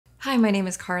Hi, my name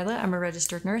is Carla. I'm a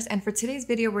registered nurse, and for today's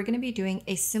video, we're going to be doing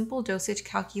a simple dosage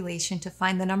calculation to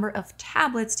find the number of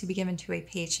tablets to be given to a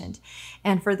patient.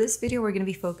 And for this video, we're going to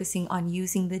be focusing on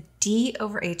using the D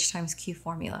over H times Q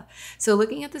formula. So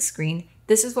looking at the screen,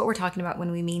 this is what we're talking about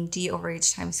when we mean D over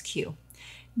H times Q.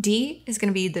 D is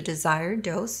going to be the desired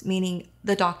dose, meaning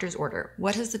the doctor's order.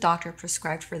 What has the doctor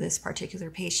prescribed for this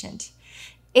particular patient?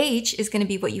 H is going to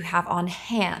be what you have on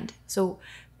hand. So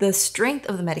the strength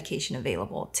of the medication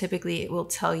available. Typically, it will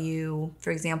tell you, for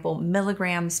example,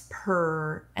 milligrams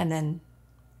per, and then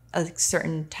a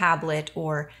certain tablet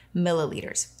or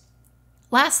milliliters.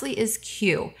 Lastly is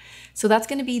Q. So that's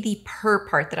going to be the per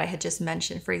part that I had just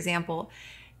mentioned. For example,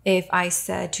 if I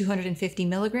said 250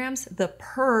 milligrams, the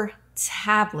per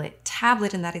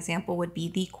tablet in that example would be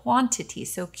the quantity.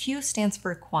 So Q stands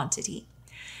for quantity.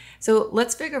 So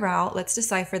let's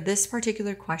decipher this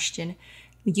particular question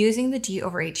using the D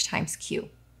over H times Q.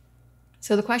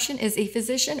 So the question is, a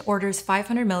physician orders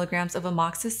 500 milligrams of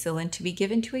amoxicillin to be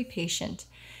given to a patient.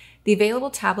 The available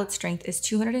tablet strength is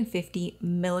 250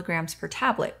 milligrams per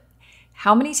tablet.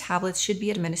 How many tablets should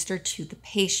be administered to the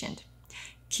patient?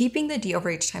 Keeping the D over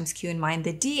H times Q in mind,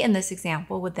 the D in this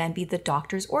example would then be the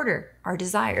doctor's order, our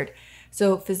desired.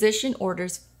 So physician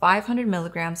orders 500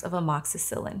 milligrams of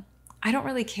amoxicillin. I don't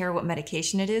really care what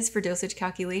medication it is for dosage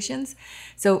calculations,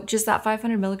 so just that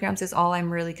 500 milligrams is all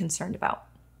I'm really concerned about.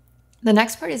 The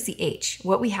next part is the H,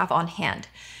 what we have on hand.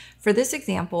 For this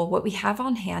example, what we have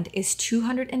on hand is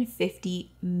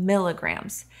 250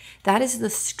 milligrams. That is the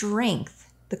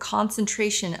strength, the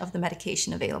concentration of the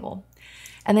medication available.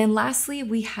 And then lastly,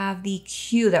 we have the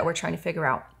Q that we're trying to figure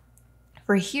out.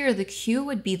 For here, the Q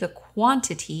would be the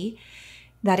quantity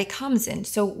that it comes in.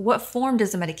 So what form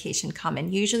does the medication come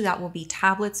in? Usually that will be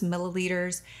tablets,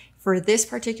 milliliters. For this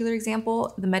particular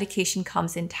example, the medication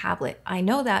comes in tablet. I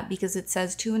know that because it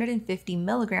says 250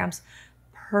 milligrams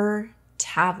per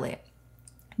tablet.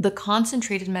 The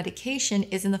concentrated medication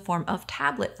is in the form of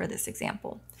tablet for this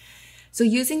example. So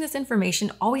using this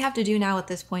information, all we have to do now at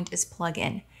this point is plug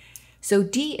in. So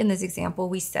D in this example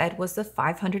we said was the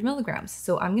 500 milligrams.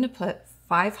 So I'm going to put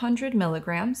 500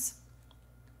 milligrams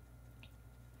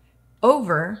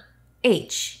over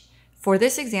H. For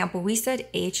this example, we said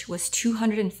H was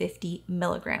 250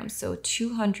 milligrams, so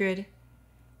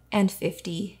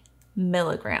 250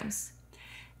 milligrams.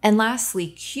 And lastly,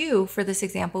 Q for this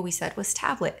example we said was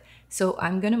tablet, so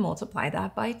I'm going to multiply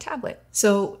that by tablet.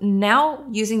 So now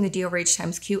using the D over H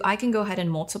times Q, I can go ahead and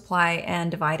multiply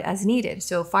and divide as needed.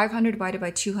 So 500 divided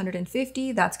by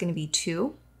 250, that's going to be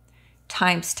 2,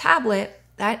 times tablet,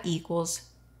 that equals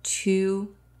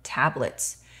 2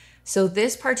 tablets. So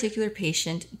this particular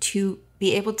patient, to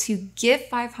be able to give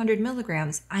 500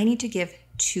 milligrams, I need to give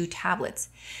 2 tablets.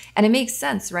 And it makes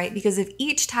sense, right? Because if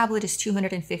each tablet is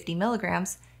 250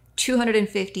 milligrams,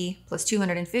 250 plus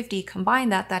 250, combine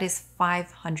that, that is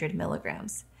 500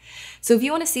 milligrams. So if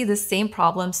you want to see the same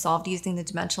problem solved using the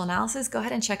dimensional analysis, go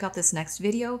ahead and check out this next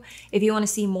video. If you want to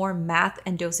see more math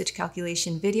and dosage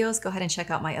calculation videos, go ahead and check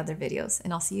out my other videos,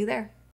 and I'll see you there.